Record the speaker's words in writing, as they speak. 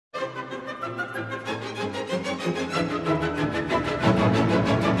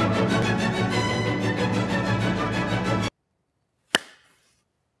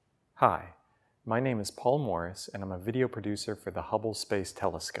Hi, my name is Paul Morris and I'm a video producer for the Hubble Space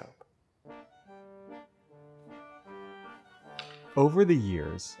Telescope. Over the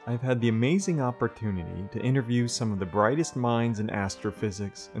years, I've had the amazing opportunity to interview some of the brightest minds in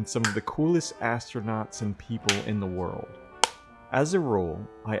astrophysics and some of the coolest astronauts and people in the world. As a rule,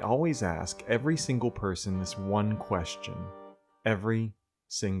 I always ask every single person this one question, every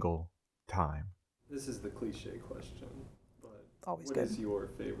single time. This is the cliche question, but always what good. Is your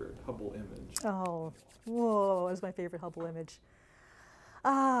favorite Hubble image? Oh, whoa, that's my favorite Hubble image.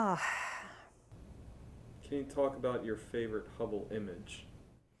 Can you talk about your favorite Hubble image?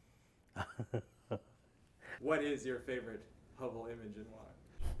 What is your favorite Hubble image and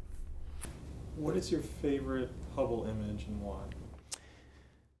why? What is your favorite Hubble image and why?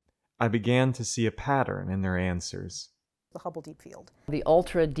 I began to see a pattern in their answers. The Hubble deep field. The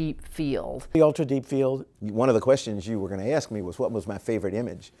ultra deep field. The ultra deep field. One of the questions you were going to ask me was what was my favorite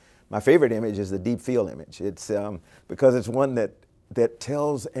image. My favorite image is the deep field image. It's because it's one that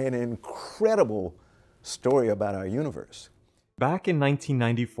tells an incredible story about our universe. Back in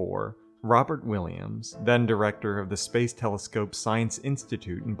 1994, Robert Williams, then director of the Space Telescope Science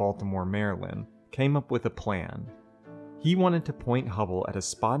Institute in Baltimore, Maryland, came up with a plan. He wanted to point Hubble at a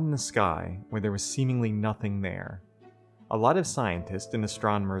spot in the sky where there was seemingly nothing there. A lot of scientists and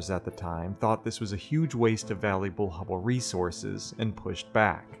astronomers at the time thought this was a huge waste of valuable Hubble resources and pushed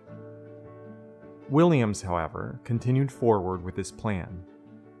back. Williams, however, continued forward with his plan.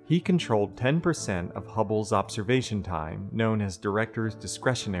 He controlled 10% of Hubble's observation time, known as director's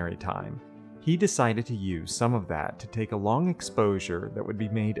discretionary time. He decided to use some of that to take a long exposure that would be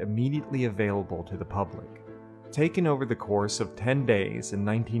made immediately available to the public. Taken over the course of 10 days in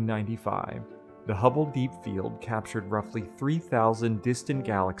 1995, the Hubble Deep Field captured roughly 3,000 distant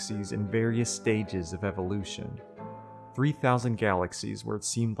galaxies in various stages of evolution. 3,000 galaxies where it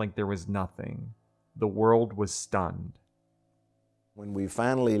seemed like there was nothing. The world was stunned. When we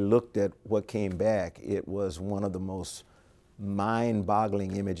finally looked at what came back, it was one of the most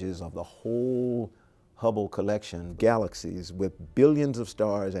mind-boggling images of the whole Hubble collection. Galaxies with billions of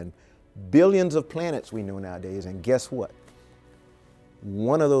stars and billions of planets we know nowadays, and guess what?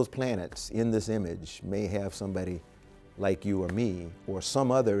 One of those planets in this image may have somebody like you or me, or some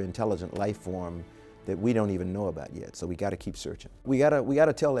other intelligent life form that we don't even know about yet. So we got to keep searching. We got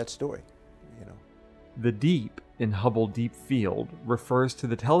to tell that story, you know. The deep in Hubble Deep Field refers to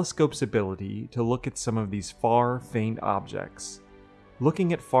the telescope's ability to look at some of these far, faint objects.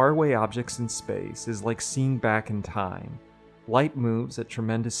 Looking at faraway objects in space is like seeing back in time. Light moves at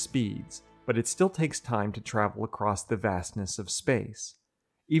tremendous speeds, but it still takes time to travel across the vastness of space.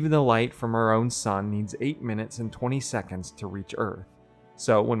 Even the light from our own sun needs 8 minutes and 20 seconds to reach Earth.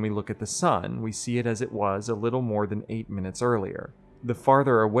 So when we look at the sun, we see it as it was a little more than 8 minutes earlier. The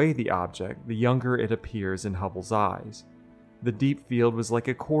farther away the object, the younger it appears in Hubble's eyes. The deep field was like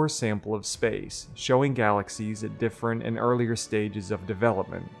a core sample of space, showing galaxies at different and earlier stages of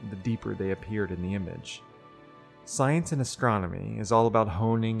development, the deeper they appeared in the image. Science and astronomy is all about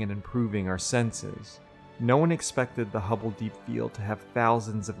honing and improving our senses. No one expected the Hubble Deep Field to have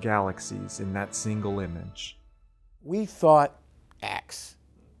thousands of galaxies in that single image. We thought X,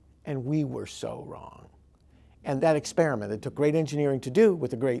 and we were so wrong. And that experiment, it took great engineering to do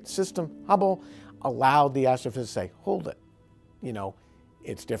with a great system, Hubble, allowed the astrophysicists to say, hold it, you know,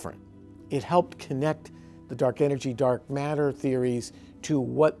 it's different. It helped connect the dark energy, dark matter theories to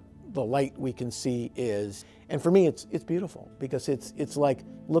what the light we can see is. And for me, it's beautiful because it's like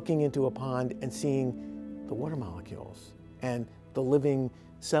looking into a pond and seeing the water molecules and the living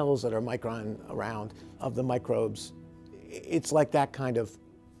cells that are micron around of the microbes. It's like that kind of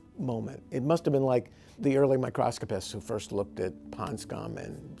moment. It must have been like the early microscopists who first looked at pond scum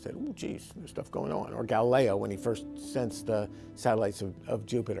and said, oh, geez, there's stuff going on. Or Galileo when he first sensed the satellites of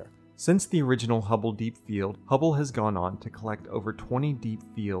Jupiter. Since the original Hubble Deep Field, Hubble has gone on to collect over 20 deep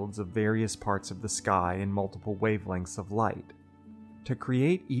fields of various parts of the sky in multiple wavelengths of light. To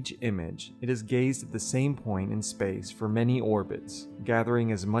create each image, it has gazed at the same point in space for many orbits,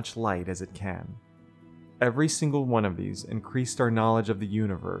 gathering as much light as it can. Every single one of these increased our knowledge of the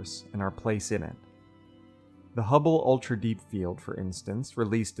universe and our place in it. The Hubble Ultra Deep Field, for instance,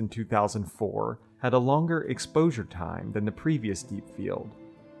 released in 2004, had a longer exposure time than the previous deep field.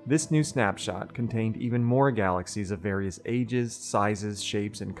 This new snapshot contained even more galaxies of various ages, sizes,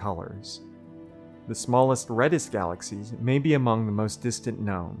 shapes, and colors. The smallest, reddest galaxies may be among the most distant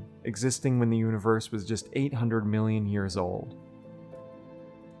known, existing when the universe was just 800 million years old.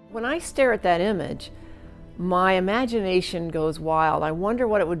 When I stare at that image, my imagination goes wild. I wonder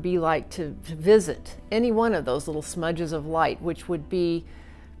what it would be like to visit any one of those little smudges of light, which would be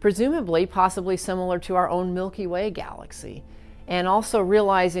presumably possibly similar to our own Milky Way galaxy. And also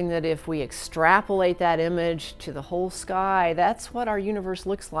realizing that if we extrapolate that image to the whole sky, that's what our universe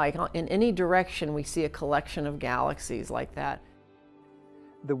looks like. In any direction, we see a collection of galaxies like that.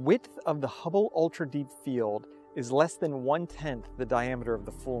 The width of the Hubble Ultra Deep Field is less than 1/10 the diameter of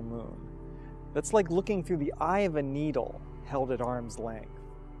the full moon. That's like looking through the eye of a needle held at arm's length.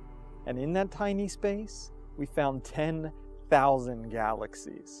 And in that tiny space, we found 10,000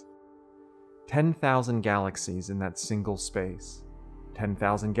 galaxies. 10,000 galaxies in that single space.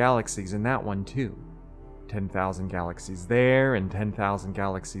 10,000 galaxies in that one too. 10,000 galaxies there and 10,000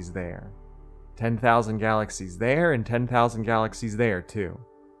 galaxies there. 10,000 galaxies there and 10,000 galaxies there too.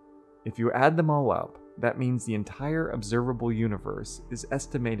 If you add them all up, that means the entire observable universe is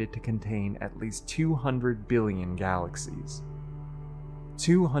estimated to contain at least 200 billion galaxies.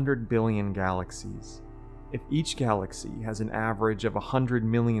 200 billion galaxies. If each galaxy has an average of 100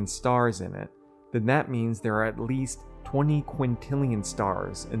 million stars in it, then that means there are at least 20 quintillion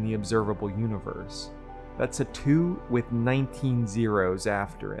stars in the observable universe. That's a 2 with 19 zeros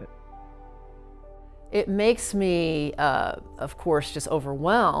after it. It makes me, of course, just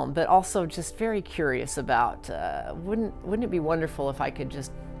overwhelmed, but also just very curious about, wouldn't it be wonderful if I could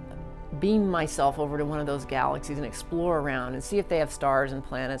just beam myself over to one of those galaxies and explore around and see if they have stars and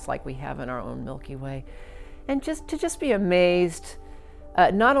planets like we have in our own Milky Way. And just be amazed,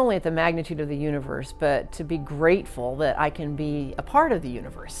 not only at the magnitude of the universe, but to be grateful that I can be a part of the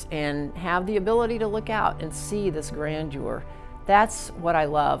universe and have the ability to look out and see this grandeur. That's what I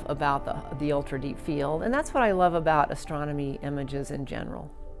love about the ultra deep field, and that's what I love about astronomy images in general.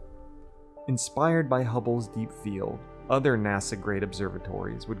 Inspired by Hubble's deep field, other NASA-grade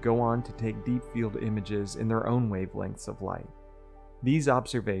observatories would go on to take deep field images in their own wavelengths of light. These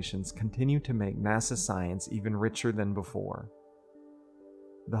observations continue to make NASA science even richer than before.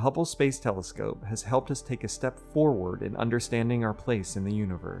 The Hubble Space Telescope has helped us take a step forward in understanding our place in the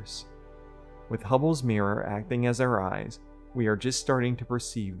universe. With Hubble's mirror acting as our eyes, we are just starting to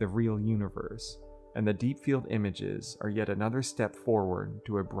perceive the real universe, and the deep field images are yet another step forward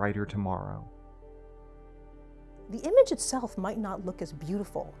to a brighter tomorrow. The image itself might not look as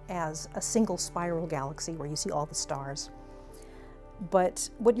beautiful as a single spiral galaxy where you see all the stars. But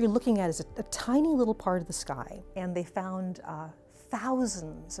what you're looking at is a tiny little part of the sky, and they found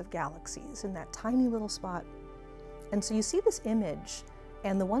thousands of galaxies in that tiny little spot. And so you see this image,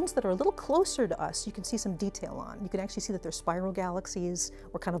 and the ones that are a little closer to us, you can see some detail on. You can actually see that they're spiral galaxies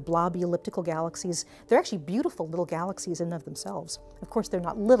or kind of blobby elliptical galaxies. They're actually beautiful little galaxies in and of themselves. Of course, they're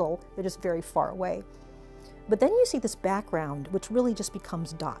not little, they're just very far away. But then you see this background, which really just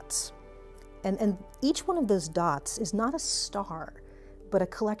becomes dots. And each one of those dots is not a star, but a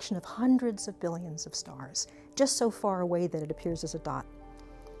collection of hundreds of billions of stars, just so far away that it appears as a dot.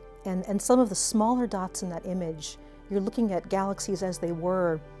 And some of the smaller dots in that image, you're looking at galaxies as they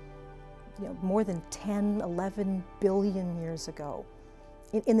were, more than 10, 11 billion years ago.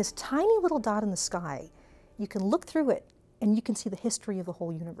 In this tiny little dot in the sky, you can look through it and you can see the history of the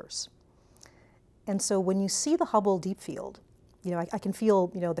whole universe. And so when you see the Hubble Deep Field, I can feel,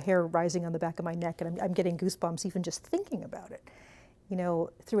 the hair rising on the back of my neck, and I'm getting goosebumps even just thinking about it.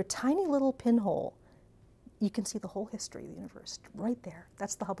 Through a tiny little pinhole, you can see the whole history of the universe right there.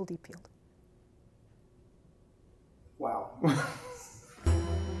 That's the Hubble Deep Field. Wow.